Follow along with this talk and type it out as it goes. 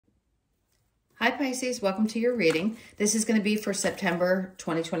Hi Pisces, welcome to your reading. This is going to be for September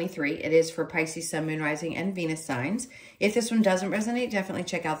 2023. It is for Pisces, Sun, Moon, Rising, and Venus signs. If this one doesn't resonate, definitely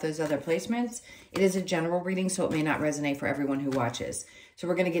check out those other placements. It is a general reading, so it may not resonate for everyone who watches. So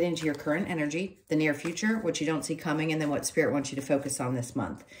we're going to get into your current energy, the near future, what you don't see coming, and then what Spirit wants you to focus on this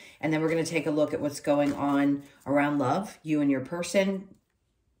month. And then we're going to take a look at what's going on around love, you and your person.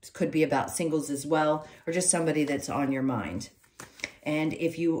 This could be about singles as well, or just somebody that's on your mind. And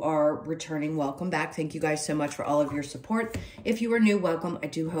if you are returning, welcome back. Thank you guys so much for all of your support. If you are new, welcome. I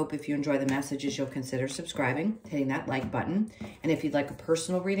do hope if you enjoy the messages, you'll consider subscribing, hitting that like button. And if you'd like a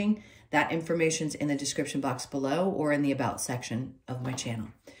personal reading, that information's in the description box below or in the About section of my channel.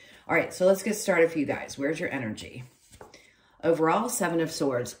 All right, so let's get started for you guys. Where's your energy? Overall, Seven of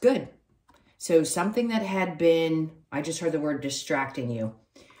Swords. Good. So something that had been, I just heard the word distracting you.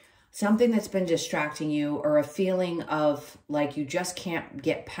 Something that's been distracting you, or a feeling of like you just can't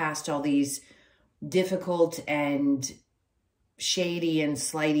get past all these difficult and shady and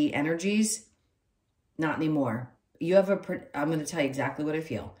slighty energies. Not anymore. You have I'm going to tell you exactly what I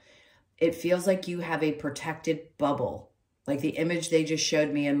feel. It feels like you have a protected bubble. Like the image they just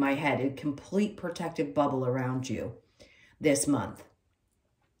showed me in my head, a complete protective bubble around you this month.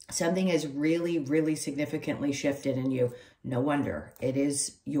 Something has really, really significantly shifted in you. No wonder. It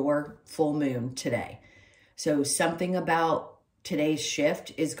is your full moon today. So something about today's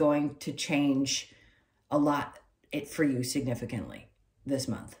shift is going to change a lot for you significantly this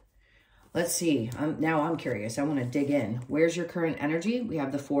month. Let's see. Now I'm curious. I want to dig in. Where's your current energy? We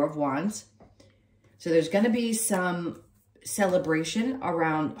have the Four of Wands. So there's going to be some celebration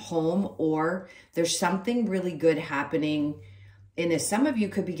around home, or there's something really good happening. And some of you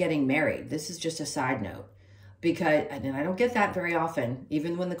could be getting married. This is just a side note, because, and I don't get that very often,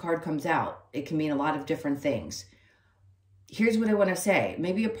 even when the card comes out, it can mean a lot of different things. Here's what I want to say.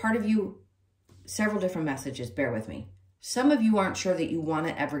 Maybe a part of you, several different messages, bear with me. Some of you aren't sure that you want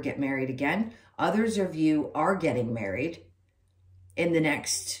to ever get married again. Others of you are getting married in the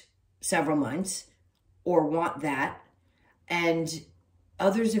next several months or want that. And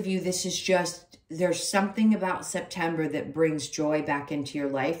others of you, this is just, there's something about September that brings joy back into your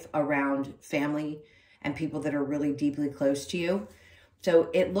life around family and people that are really deeply close to you. So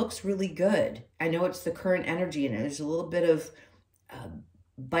it looks really good. I know it's the current energy in it. There's a little bit of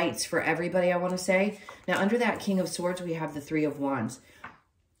bites for everybody, I want to say. Now, under that King of Swords, we have the Three of Wands.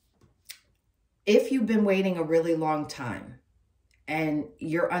 If you've been waiting a really long time and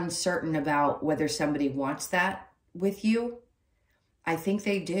you're uncertain about whether somebody wants that with you, I think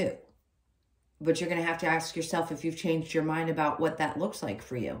they do. But you're going to have to ask yourself if you've changed your mind about what that looks like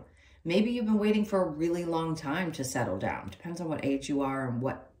for you. Maybe you've been waiting for a really long time to settle down. Depends on what age you are and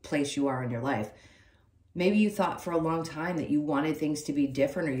what place you are in your life. Maybe you thought for a long time that you wanted things to be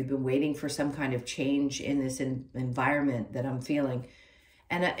different, or you've been waiting for some kind of change in this environment that I'm feeling.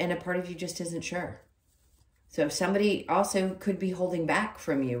 And a part of you just isn't sure. So somebody also could be holding back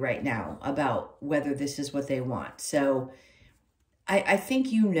from you right now about whether this is what they want. So I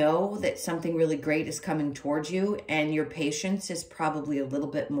think you know that something really great is coming towards you, and your patience is probably a little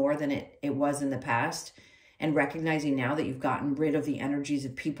bit more than it was in the past. And recognizing now that you've gotten rid of the energies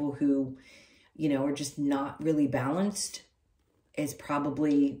of people who, you know, are just not really balanced is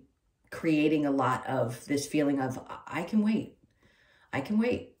probably creating a lot of this feeling of, I can wait. I can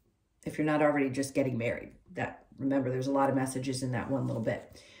wait. If you're not already just getting married. Remember, there's a lot of messages in that one little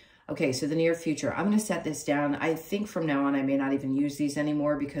bit. Okay, so the near future. I'm going to set this down. I think from now on, I may not even use these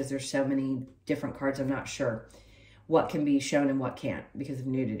anymore because there's so many different cards. I'm not sure what can be shown and what can't because of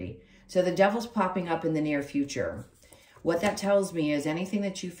nudity. So the Devil's popping up in the near future. What that tells me is anything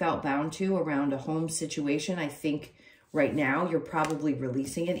that you felt bound to around a home situation, I think right now you're probably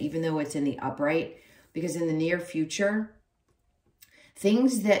releasing it, even though it's in the upright. Because in the near future,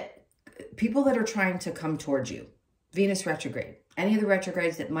 things that, people that are trying to come towards you, Venus retrograde, any of the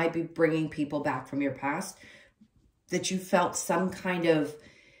retrogrades that might be bringing people back from your past, that you felt some kind of,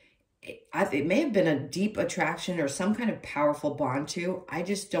 it may have been a deep attraction or some kind of powerful bond to. I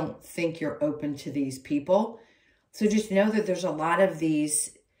just don't think you're open to these people. So just know that there's a lot of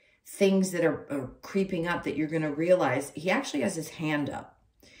these things that are creeping up that you're going to realize he actually has his hand up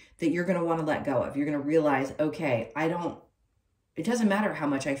that you're going to want to let go of. You're going to realize, okay, it doesn't matter how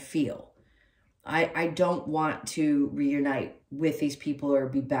much I feel. I don't want to reunite with these people or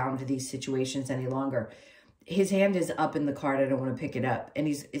be bound to these situations any longer. His hand is up in the card. I don't want to pick it up. And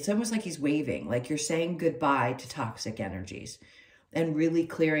it's almost like he's waving, like you're saying goodbye to toxic energies and really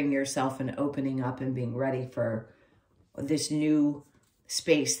clearing yourself and opening up and being ready for this new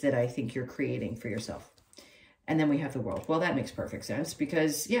space that I think you're creating for yourself. And then we have the World. Well, that makes perfect sense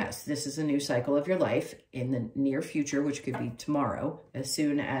because, yes, this is a new cycle of your life in the near future, which could be tomorrow, as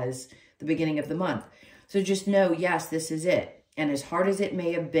soon as the beginning of the month. So just know, yes, this is it. And as hard as it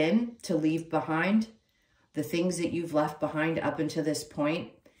may have been to leave behind, the things that you've left behind up until this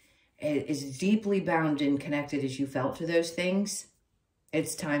point, as deeply bound and connected as you felt to those things,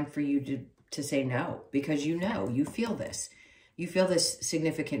 it's time for you to say no, because you know, you feel this. You feel this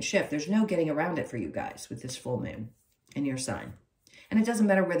significant shift. There's no getting around it for you guys with this full moon in your sign. And it doesn't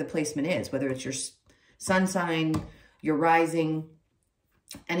matter where the placement is, whether it's your sun sign, your rising,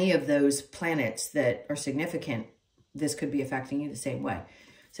 any of those planets that are significant, this could be affecting you the same way.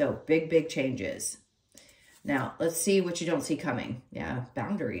 So big, big changes. Now, let's see what you don't see coming. Yeah,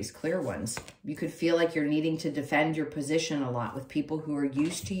 boundaries, clear ones. You could feel like you're needing to defend your position a lot with people who are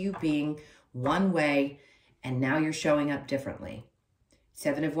used to you being one way, and now you're showing up differently.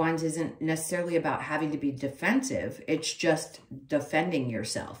 Seven of Wands isn't necessarily about having to be defensive. It's just defending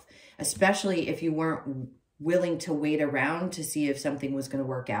yourself, especially if you weren't willing to wait around to see if something was going to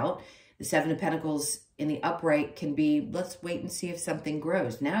work out. The Seven of Pentacles in the upright can be, let's wait and see if something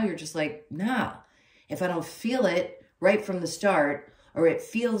grows. Now you're just like, nah. If I don't feel it right from the start, or it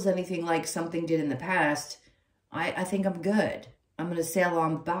feels anything like something did in the past, I think I'm good. I'm going to sail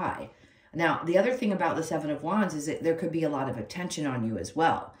on by. Now, the other thing about the Seven of Wands is that there could be a lot of attention on you as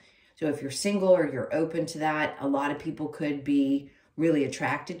well. So if you're single or you're open to that, a lot of people could be really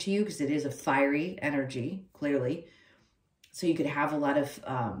attracted to you because it is a fiery energy, clearly. So you could have a lot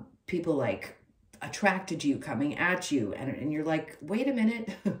of people like attracted to you, coming at you, and you're like, wait a minute,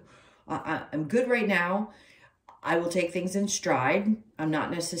 I'm good right now. I will take things in stride. I'm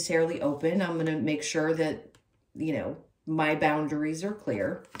not necessarily open. I'm going to make sure that, you know, my boundaries are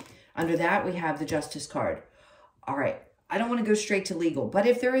clear. Under that, we have the Justice card. All right, I don't want to go straight to legal, but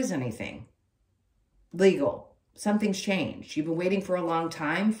if there is anything legal, something's changed. You've been waiting for a long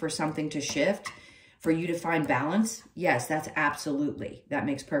time for something to shift, for you to find balance. Yes, that's absolutely. That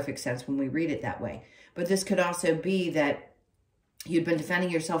makes perfect sense when we read it that way. But this could also be that you'd been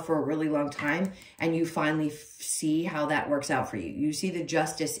defending yourself for a really long time and you finally see how that works out for you. You see the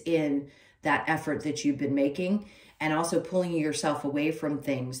justice in that effort that you've been making, and also pulling yourself away from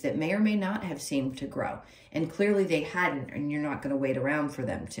things that may or may not have seemed to grow. And clearly they hadn't, and you're not going to wait around for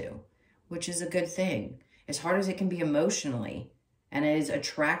them to, which is a good thing. As hard as it can be emotionally, and as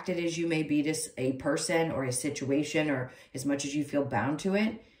attracted as you may be to a person or a situation, or as much as you feel bound to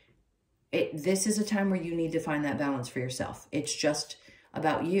it, this is a time where you need to find that balance for yourself. It's just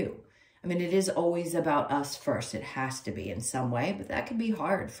about you. I mean, it is always about us first. It has to be in some way, but that can be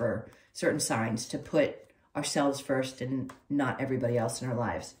hard for certain signs to put ourselves first and not everybody else in our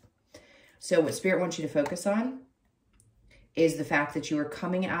lives. So what Spirit wants you to focus on is the fact that you are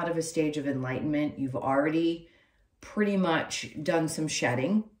coming out of a stage of enlightenment. You've already pretty much done some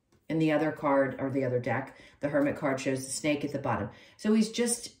shedding. In the other card, or the other deck, the Hermit card shows the snake at the bottom. So he's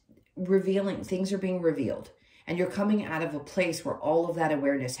just revealing, things are being revealed. And you're coming out of a place where all of that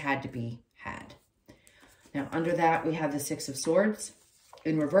awareness had to be had. Now, under that, we have the Six of Swords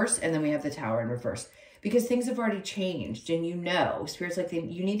in reverse, and then we have the Tower in reverse. Because things have already changed, and you know, Spirit's like,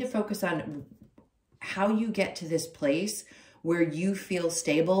 you need to focus on how you get to this place where you feel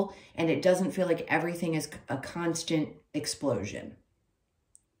stable and it doesn't feel like everything is a constant explosion.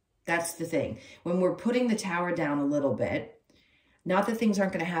 That's the thing. When we're putting the tower down a little bit, not that things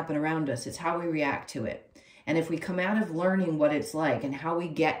aren't going to happen around us, it's how we react to it. And if we come out of learning what it's like and how we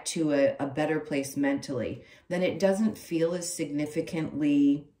get to a better place mentally, then it doesn't feel as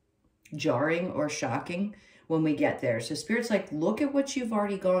significantly jarring or shocking when we get there. So Spirit's like, look at what you've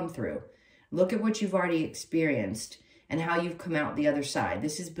already gone through. Look at what you've already experienced and how you've come out the other side.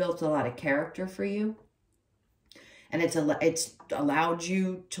 This has built a lot of character for you. And it's allowed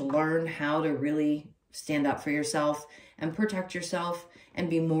you to learn how to really stand up for yourself and protect yourself and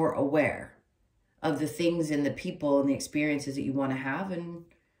be more aware of the things and the people and the experiences that you want to have and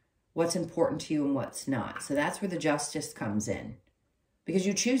what's important to you and what's not. So that's where the Justice comes in, because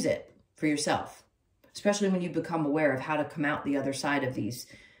you choose it for yourself, especially when you become aware of how to come out the other side of these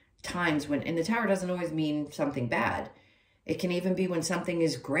times when, and the Tower doesn't always mean something bad. It can even be when something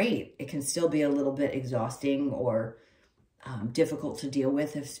is great. It can still be a little bit exhausting or difficult to deal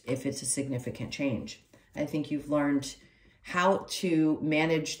with if it's a significant change. I think you've learned how to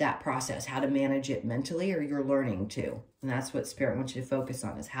manage that process, how to manage it mentally, or you're learning to. And that's what Spirit wants you to focus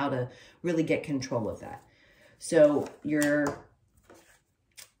on, is how to really get control of that. So your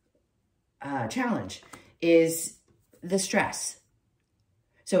challenge is the stress.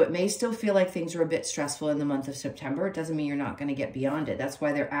 So it may still feel like things are a bit stressful in the month of September. It doesn't mean you're not going to get beyond it. That's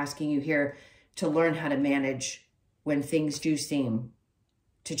why they're asking you here to learn how to manage when things do seem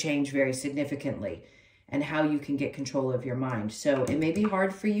to change very significantly, and how you can get control of your mind. So it may be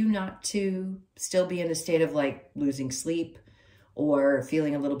hard for you not to still be in a state of like losing sleep or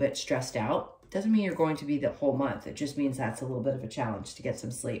feeling a little bit stressed out. Doesn't mean you're going to be the whole month. It just means that's a little bit of a challenge to get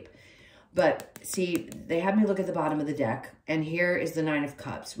some sleep. But see, they had me look at the bottom of the deck, and here is the Nine of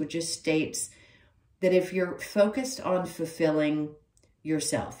Cups, which just states that if you're focused on fulfilling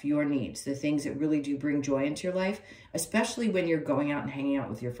yourself, your needs, the things that really do bring joy into your life, especially when you're going out and hanging out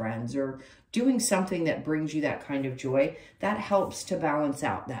with your friends or doing something that brings you that kind of joy, that helps to balance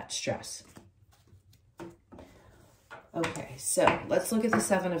out that stress. Okay, so let's look at the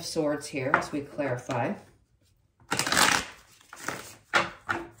Seven of Swords here as we clarify.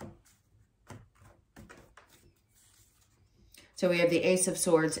 So we have the Ace of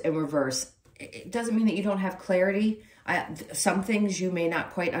Swords in reverse. It doesn't mean that you don't have clarity. Some things you may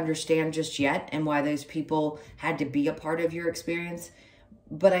not quite understand just yet and why those people had to be a part of your experience,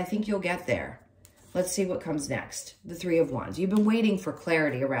 but I think you'll get there. Let's see what comes next. The Three of Wands. You've been waiting for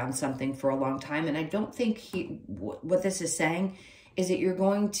clarity around something for a long time, and I don't think what this is saying is that you're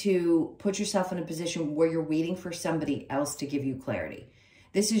going to put yourself in a position where you're waiting for somebody else to give you clarity.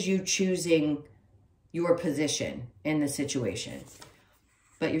 This is you choosing your position in the situation.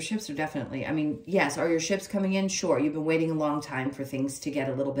 But your ships are definitely, I mean, yes, are your ships coming in? Sure. You've been waiting a long time for things to get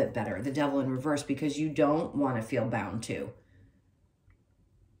a little bit better. The Devil in reverse, because you don't want to feel bound to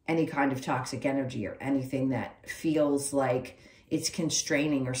any kind of toxic energy or anything that feels like it's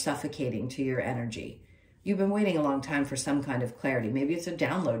constraining or suffocating to your energy. You've been waiting a long time for some kind of clarity. Maybe it's a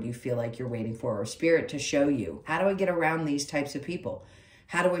download you feel like you're waiting for, or spirit to show you. How do I get around these types of people?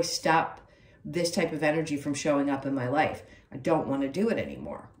 How do I stop this type of energy from showing up in my life? I don't want to do it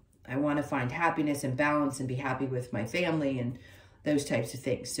anymore. I want to find happiness and balance and be happy with my family and those types of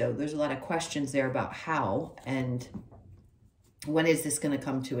things. So there's a lot of questions there about how and when is this going to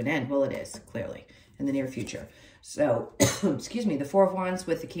come to an end? Well, it is, clearly, in the near future. So, excuse me, the Four of Wands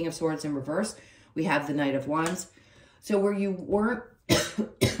with the King of Swords in reverse. We have the Knight of Wands. So where you weren't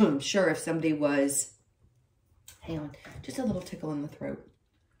sure if somebody was, hang on, just a little tickle in the throat.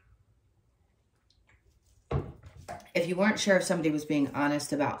 If you weren't sure if somebody was being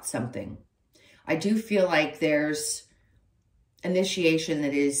honest about something, I do feel like there's initiation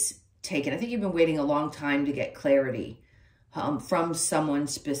that is taken. I think you've been waiting a long time to get clarity from someone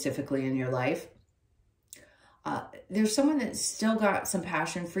specifically in your life. There's someone that's still got some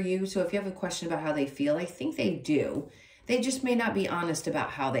passion for you. So if you have a question about how they feel, I think they do. They just may not be honest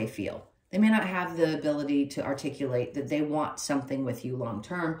about how they feel. They may not have the ability to articulate that they want something with you long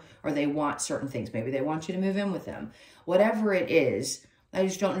term, or they want certain things. Maybe they want you to move in with them. Whatever it is, I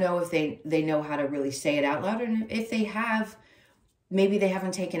just don't know if they know how to really say it out loud. And if they have, maybe they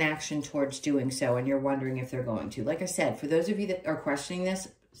haven't taken action towards doing so, and you're wondering if they're going to. Like I said, for those of you that are questioning this,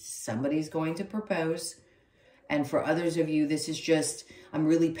 somebody's going to propose. And for others of you, this is just, I'm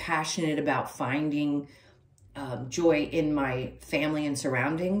really passionate about finding joy in my family and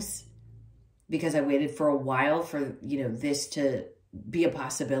surroundings, because I waited for a while for, this to be a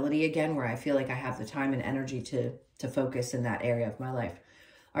possibility again, where I feel like I have the time and energy to focus in that area of my life.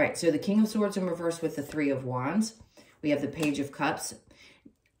 All right, so the King of Swords in reverse with the Three of Wands. We have the Page of Cups.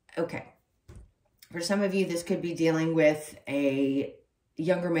 Okay. For some of you, this could be dealing with a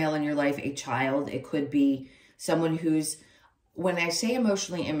younger male in your life, a child. It could be someone who's, when I say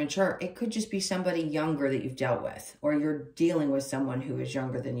emotionally immature, it could just be somebody younger that you've dealt with, or you're dealing with someone who is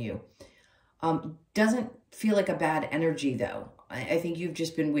younger than you. Doesn't feel like a bad energy, though. I think you've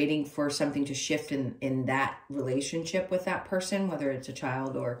just been waiting for something to shift in that relationship with that person, whether it's a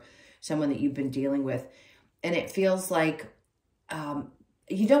child or someone that you've been dealing with. And it feels like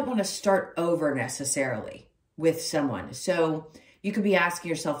you don't want to start over necessarily with someone. So you could be asking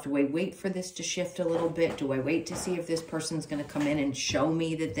yourself, do I wait for this to shift a little bit? Do I wait to see if this person's going to come in and show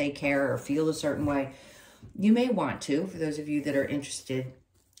me that they care or feel a certain way? You may want to, for those of you that are interested.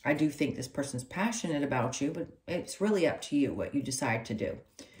 I do think this person's passionate about you, but it's really up to you what you decide to do.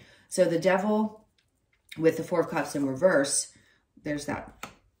 So the Devil with the Four of Cups in reverse, there's that.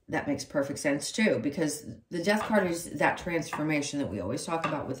 That makes perfect sense too, because the Death card is that transformation that we always talk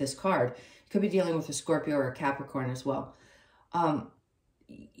about with this card. You could be dealing with a Scorpio or a Capricorn as well.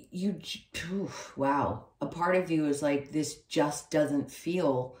 Wow. A part of you is like, this just doesn't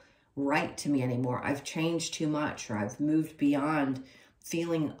feel right to me anymore. I've changed too much, or I've moved beyond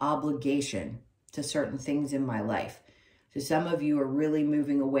feeling obligation to certain things in my life. So some of you are really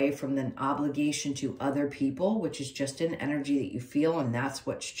moving away from the obligation to other people, which is just an energy that you feel, and that's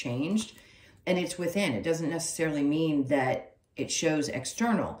what's changed. And it's within. It doesn't necessarily mean that it shows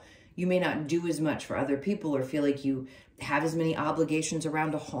external. You may not do as much for other people or feel like you have as many obligations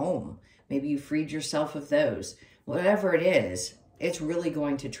around a home. Maybe you freed yourself of those. Whatever it is, it's really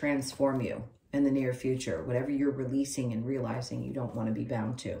going to transform you in the near future. Whatever you're releasing and realizing you don't want to be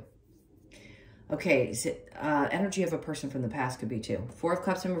bound to. Okay, so, energy of a person from the past could be too. Four of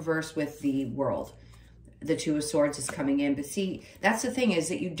Cups in reverse with the World. The Two of Swords is coming in. But see, that's the thing, is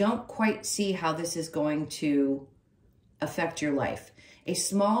that you don't quite see how this is going to affect your life. A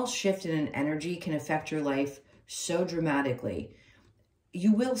small shift in an energy can affect your life so dramatically.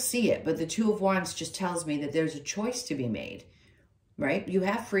 You will see it, but the Two of Wands just tells me that there's a choice to be made, right? You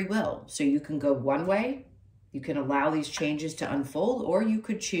have free will, so you can go one way. You can allow these changes to unfold, or you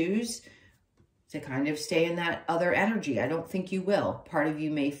could choose to kind of stay in that other energy. I don't think you will. Part of you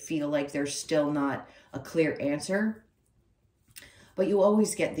may feel like there's still not a clear answer, but you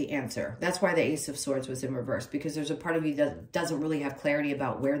always get the answer. That's why the Ace of Swords was in reverse, because there's a part of you that doesn't really have clarity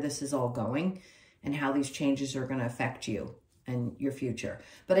about where this is all going and how these changes are going to affect you and your future.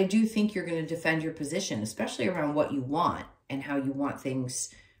 But I do think you're going to defend your position, especially around what you want and how you want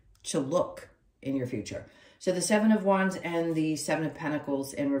things to look in your future. So the Seven of Wands and the Seven of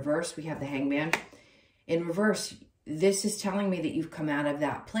Pentacles in reverse, we have the Hangman. In reverse, this is telling me that you've come out of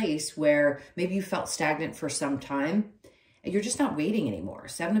that place where maybe you felt stagnant for some time and you're just not waiting anymore.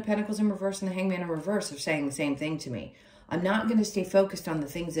 Seven of Pentacles in reverse and the Hangman in reverse are saying the same thing to me. I'm not going to stay focused on the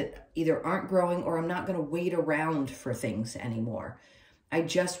things that either aren't growing, or I'm not going to wait around for things anymore. I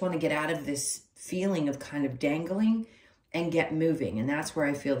just want to get out of this feeling of kind of dangling and get moving. And that's where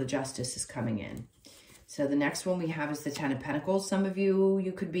I feel the justice is coming in. So the next one we have is the Ten of Pentacles. Some of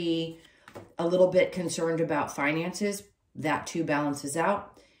you could be a little bit concerned about finances. That too balances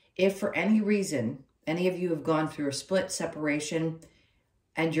out. If for any reason, any of you have gone through a split, separation,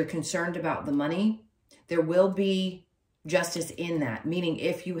 and you're concerned about the money, there will be justice in that. Meaning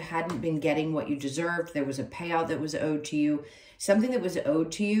if you hadn't been getting what you deserved, there was a payout that was owed to you, something that was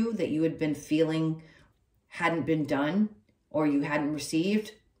owed to you that you had been feeling hadn't been done or you hadn't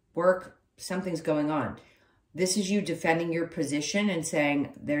received, work, something's going on. This is you defending your position and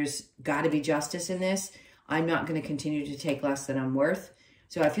saying, there's got to be justice in this. I'm not going to continue to take less than I'm worth.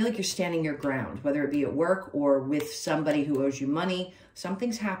 So I feel like you're standing your ground, whether it be at work or with somebody who owes you money.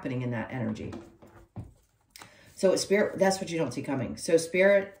 Something's happening in that energy. So Spirit, that's what you don't see coming. So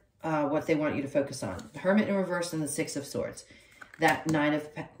Spirit, what they want you to focus on. The Hermit in reverse and the Six of Swords. That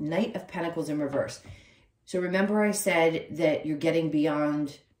Knight of Pentacles in reverse. So remember I said that you're getting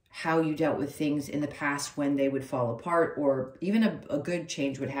beyond how you dealt with things in the past when they would fall apart, or even a good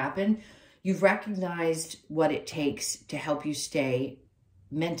change would happen. You've recognized what it takes to help you stay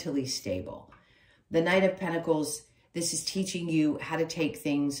mentally stable. The Knight of Pentacles, this is teaching you how to take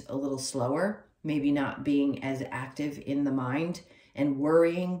things a little slower, maybe not being as active in the mind and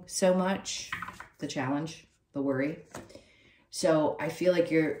worrying so much. The challenge, the worry. So I feel like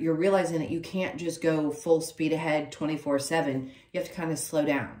you're realizing that you can't just go full speed ahead 24/7. You have to kind of slow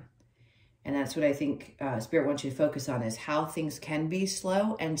down. And that's what I think Spirit wants you to focus on, is how things can be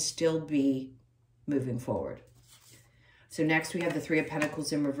slow and still be moving forward. So next we have the Three of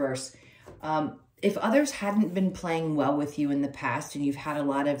Pentacles in reverse. If others hadn't been playing well with you in the past and you've had a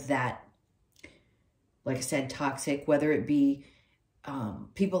lot of that, like I said, toxic, whether it be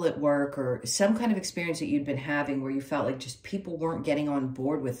people at work or some kind of experience that you'd been having where you felt like just people weren't getting on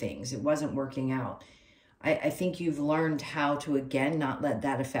board with things, it wasn't working out. I think you've learned how to, again, not let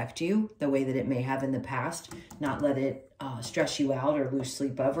that affect you the way that it may have in the past, not let it stress you out or lose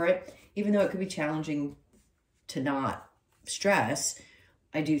sleep over it. Even though it could be challenging to not stress,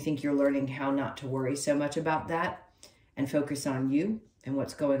 I do think you're learning how not to worry so much about that and focus on you and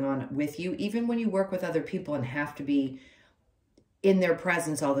what's going on with you. Even when you work with other people and have to be in their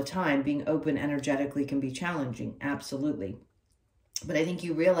presence all the time, being open energetically can be challenging, absolutely. But I think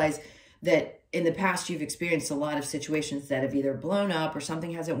you realize that in the past, you've experienced a lot of situations that have either blown up or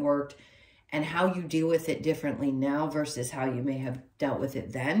something hasn't worked, and how you deal with it differently now versus how you may have dealt with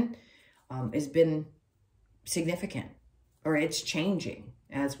it then has been significant, or it's changing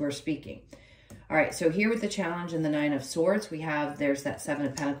as we're speaking. All right, so here with the challenge and the Nine of Swords, there's that Seven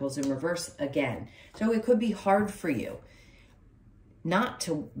of Pentacles in reverse again. So it could be hard for you not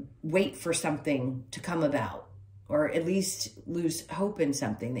to wait for something to come about, or at least lose hope in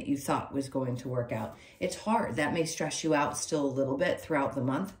something that you thought was going to work out. It's hard. That may stress you out still a little bit throughout the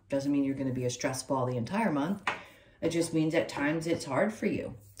month. Doesn't mean you're going to be a stress ball the entire month. It just means at times it's hard for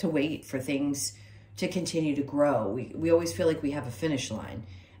you to wait for things to continue to grow. We always feel like we have a finish line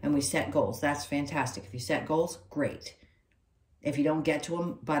and we set goals. That's fantastic. If you set goals, great. If you don't get to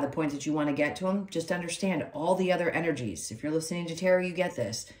them by the point that you want to get to them, just understand all the other energies. If you're listening to tarot, you get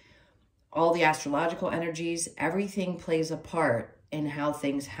this. all the astrological energies, everything plays a part in how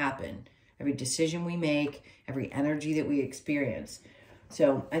things happen. Every decision we make, every energy that we experience.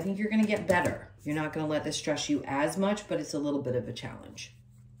 So I think you're going to get better. You're not going to let this stress you as much, but it's a little bit of a challenge.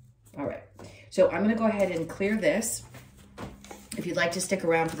 All right. So I'm going to go ahead and clear this. If you'd like to stick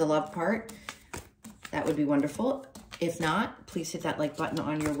around for the love part, that would be wonderful. If not, please hit that like button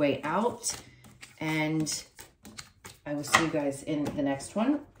on your way out. And I will see you guys in the next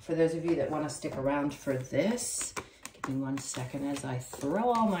one. For those of you that want to stick around for this, give me 1 second as I throw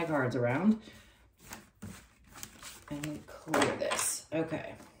all my cards around and clear this.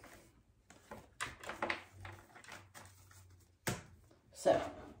 Okay. So,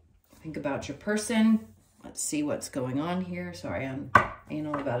 think about your person. Let's see what's going on here. Sorry, I'm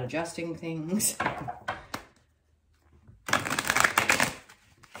anal about adjusting things.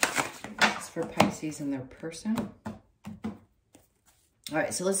 It's for Pisces and their person. All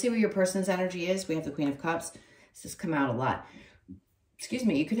right, so let's see what your person's energy is. We have the Queen of Cups. This has come out a lot. Excuse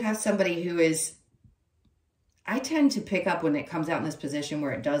me, you could have somebody who is, I tend to pick up when it comes out in this position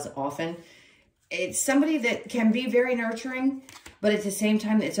where it does often. It's somebody that can be very nurturing, but at the same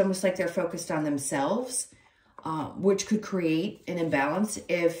time, it's almost like they're focused on themselves, which could create an imbalance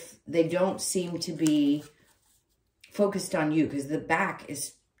if they don't seem to be focused on you, because the back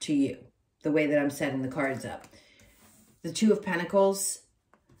is to you, the way that I'm setting the cards up. The Two of Pentacles,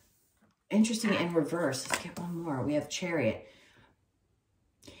 interesting in reverse. Let's get one more. We have Chariot.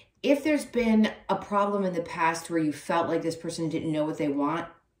 If there's been a problem in the past where you felt like this person didn't know what they wanted,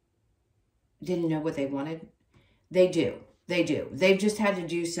 they do. They do. They've just had to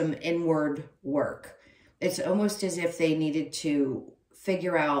do some inward work. It's almost as if they needed to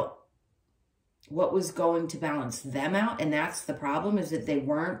figure out what was going to balance them out. And that's the problem, is that they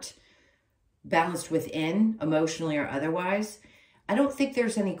weren't balanced within, emotionally or otherwise. I don't think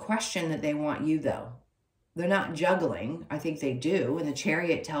there's any question that they want you, though. They're not juggling. I think they do. And the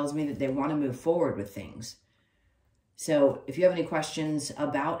Chariot tells me that they want to move forward with things. So if you have any questions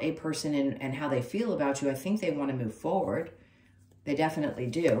about a person and how they feel about you, I think they want to move forward. They definitely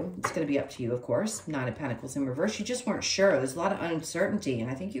do. It's going to be up to you, of course. Nine of Pentacles in reverse. You just weren't sure. There's a lot of uncertainty, and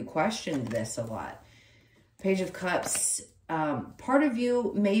I think you questioned this a lot. Page of Cups. Part of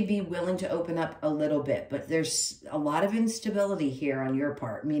you may be willing to open up a little bit, but there's a lot of instability here on your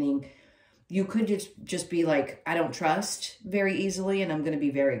part, meaning you could just be like, I don't trust very easily, and I'm going to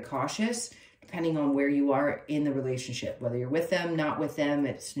be very cautious, depending on where you are in the relationship, whether you're with them, not with them,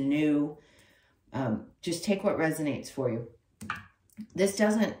 it's new. Just take what resonates for you. This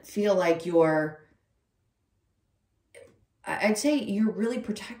doesn't feel like I'd say you're really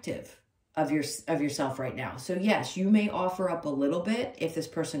protective of yourself right now. So yes, you may offer up a little bit if this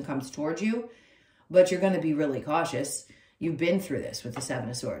person comes towards you, but you're going to be really cautious. You've been through this with the Seven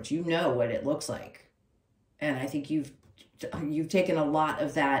of Swords. You know what it looks like. And I think you've taken a lot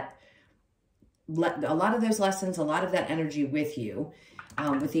of that, a lot of those lessons, a lot of that energy with you,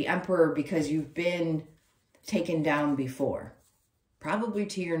 with the Emperor, because you've been taken down before, probably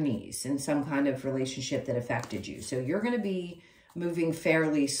to your knees in some kind of relationship that affected you. So you're going to be moving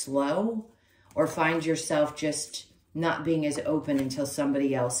fairly slow, or find yourself just not being as open until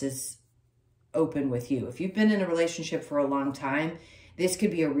somebody else is open with you. If you've been in a relationship for a long time, this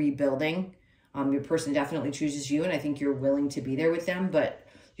could be a rebuilding. Your person definitely chooses you, and I think you're willing to be there with them, but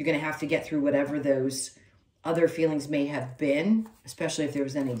you're going to have to get through whatever those other feelings may have been, especially if there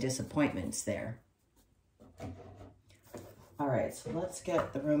was any disappointments there. All right, so let's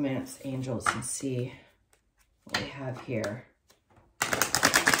get the romance angels and see what we have here.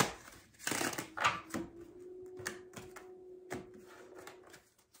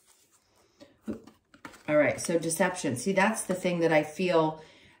 All right, so deception. See, that's the thing that I feel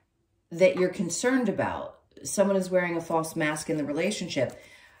that you're concerned about. Someone is wearing a false mask in the relationship.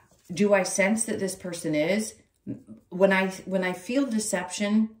 Do I sense that this person is? When I feel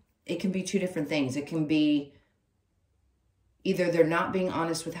deception, it can be two different things. It can be either they're not being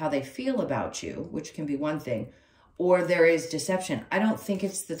honest with how they feel about you, which can be one thing, or there is deception. I don't think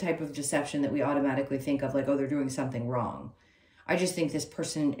it's the type of deception that we automatically think of like, oh, they're doing something wrong. I just think this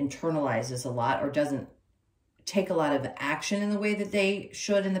person internalizes a lot, or doesn't take a lot of action in the way that they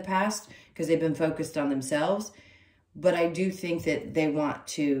should in the past because they've been focused on themselves. But I do think that they want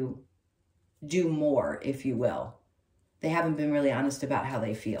to do more, if you will. They haven't been really honest about how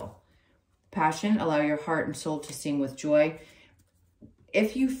they feel. Passion, allow your heart and soul to sing with joy.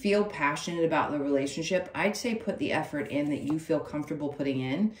 If you feel passionate about the relationship, I'd say put the effort in that you feel comfortable putting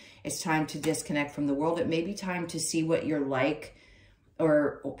in. It's time to disconnect from the world. It may be time to see what you're like,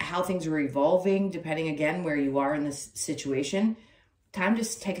 or how things are evolving, depending, again, where you are in this situation. time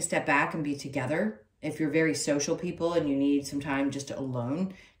to take a step back and be together. If you're very social people and you need some time just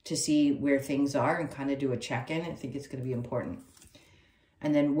alone to see where things are and kind of do a check-in, I think it's going to be important.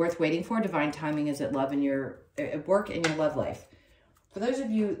 And then worth waiting for, divine timing is at work and your love life. For those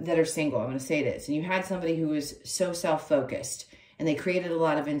of you that are single, I'm going to say this, and you had somebody who was so self-focused and they created a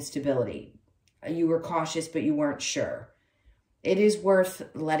lot of instability. You were cautious, but you weren't sure. It is worth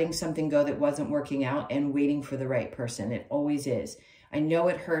letting something go that wasn't working out and waiting for the right person. It always is. I know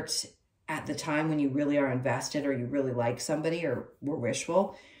it hurts at the time when you really are invested or you really like somebody or were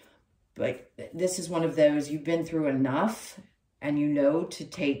wishful, but this is one of those, you've been through enough and you know to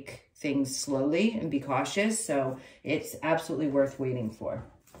take things slowly and be cautious. So it's absolutely worth waiting for.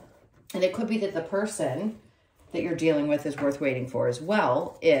 And it could be that the person that you're dealing with is worth waiting for as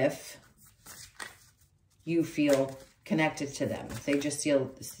well if you feel connected to them. If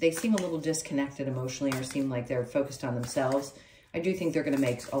they seem a little disconnected emotionally or seem like they're focused on themselves, I do think they're going to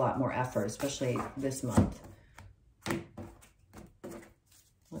make a lot more effort, especially this month.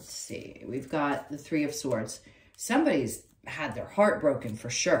 Let's see. We've got the Three of Swords. Somebody's had their heart broken for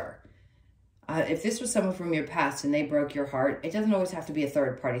sure. If this was someone from your past and they broke your heart, it doesn't always have to be a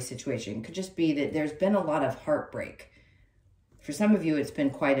third-party situation. It could just be that there's been a lot of heartbreak. For some of you, it's been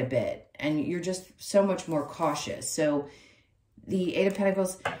quite a bit, and you're just so much more cautious. So the Eight of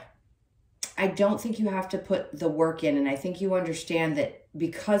Pentacles, I don't think you have to put the work in, and I think you understand that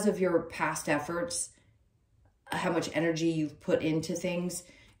because of your past efforts, how much energy you've put into things,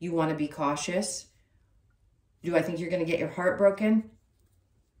 you want to be cautious. Do I think you're going to get your heart broken?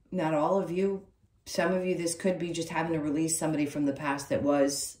 Not all of you. Some of you, this could be just having to release somebody from the past that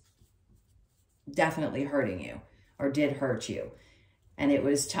was definitely hurting you or did hurt you. And it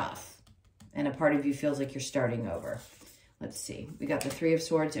was tough. And a part of you feels like you're starting over. Let's see. We got the Three of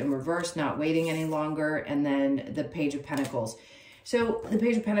Swords in reverse, not waiting any longer. And then the Page of Pentacles. So the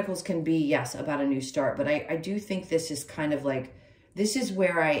Page of Pentacles can be, yes, about a new start. But I do think this is kind of like, this is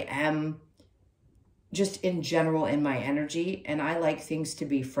where I am just in general in my energy. And I like things to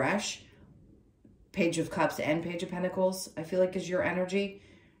be fresh. Page of Cups and Page of Pentacles, I feel like is your energy.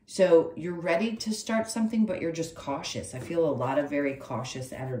 So you're ready to start something, but you're just cautious. I feel a lot of very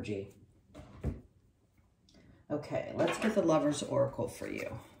cautious energy. Okay, let's get the Lover's Oracle for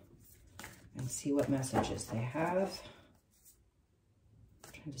you and see what messages they have.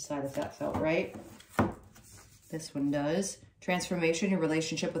 I'm trying to decide if that felt right. This one does. Transformation, your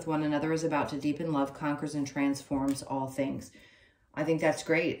relationship with one another is about to deepen. Love conquers and transforms all things. I think that's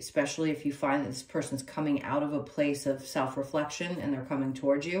great, especially if you find that this person's coming out of a place of self-reflection and they're coming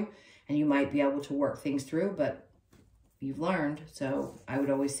towards you, and you might be able to work things through, but you've learned. So I would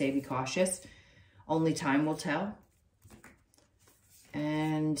always say be cautious. Only time will tell.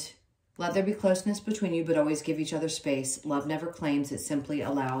 And let there be closeness between you, but always give each other space. Love never claims, it simply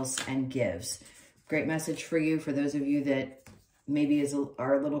allows and gives. Great message for you, for those of you that maybe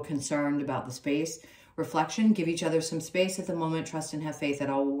are a little concerned about the space. Reflection, give each other some space at the moment. Trust and have faith that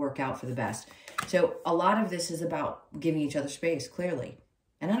all will work out for the best. So a lot of this is about giving each other space, clearly.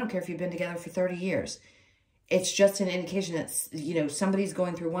 And I don't care if you've been together for 30 years. It's just an indication that, you know, somebody's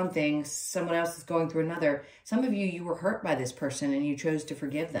going through one thing, someone else is going through another. Some of you, you were hurt by this person and you chose to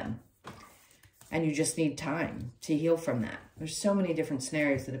forgive them. And you just need time to heal from that. There's so many different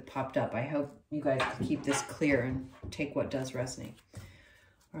scenarios that have popped up. I hope you guys can keep this clear and take what does resonate.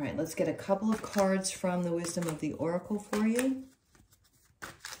 All right, let's get a couple of cards from the Wisdom of the Oracle for you.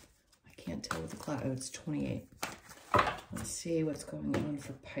 I can't tell with the cloud. Oh, it's 28. Let's see what's going on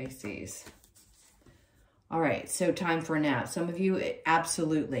for Pisces. All right, so time for a nap. Some of you,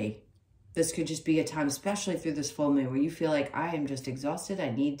 absolutely. This could just be a time, especially through this full moon, where you feel like, I am just exhausted.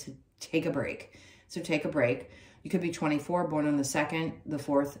 I need to take a break. So take a break. You could be 24, born on the 2nd, the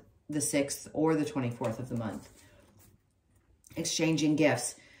 4th, the 6th, or the 24th of the month. Exchanging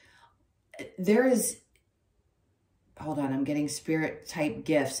gifts. There is, hold on, I'm getting spirit type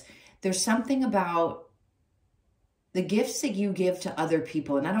gifts. There's something about the gifts that you give to other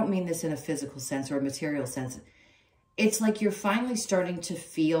people, and I don't mean this in a physical sense or a material sense. It's like you're finally starting to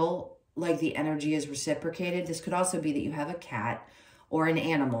feel like the energy is reciprocated. This could also be that you have a cat or an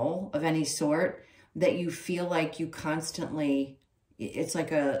animal of any sort that you feel like you constantly, it's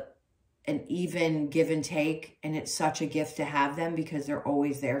like an even give and take, and it's such a gift to have them because they're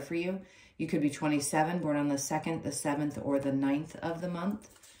always there for you. You could be 27, born on the 2nd, the 7th, or the 9th of the month.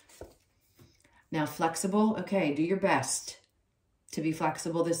 Now, flexible, okay, do your best to be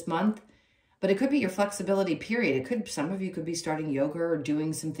flexible this month, but it could be your flexibility period. It could, some of you could be starting yoga or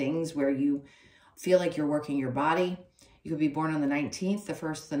doing some things where you feel like you're working your body. You could be born on the 19th, the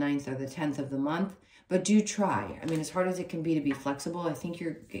 1st, the 9th, or the 10th of the month, but do try. I mean, as hard as it can be to be flexible, I think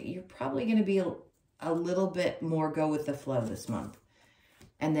you're probably going to be a little bit more go with the flow this month.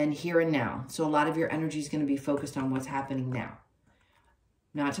 And then here and now. So a lot of your energy is going to be focused on what's happening now.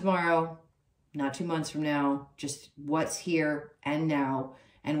 Not tomorrow, not 2 months from now, just what's here and now.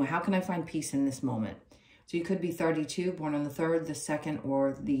 And how can I find peace in this moment? So you could be 32, born on the 3rd, the 2nd,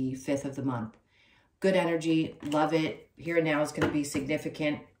 or the 5th of the month. Good energy, love it. Here and now is going to be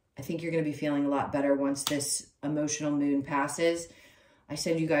significant. I think you're going to be feeling a lot better once this emotional moon passes. I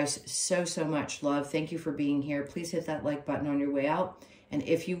send you guys so, so much love. Thank you for being here. Please hit that like button on your way out. And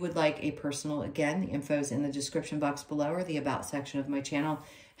if you would like a personal, again, the info is in the description box below or the about section of my channel.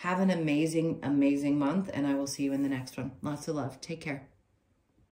 Have an amazing, amazing month, and I will see you in the next one. Lots of love. Take care.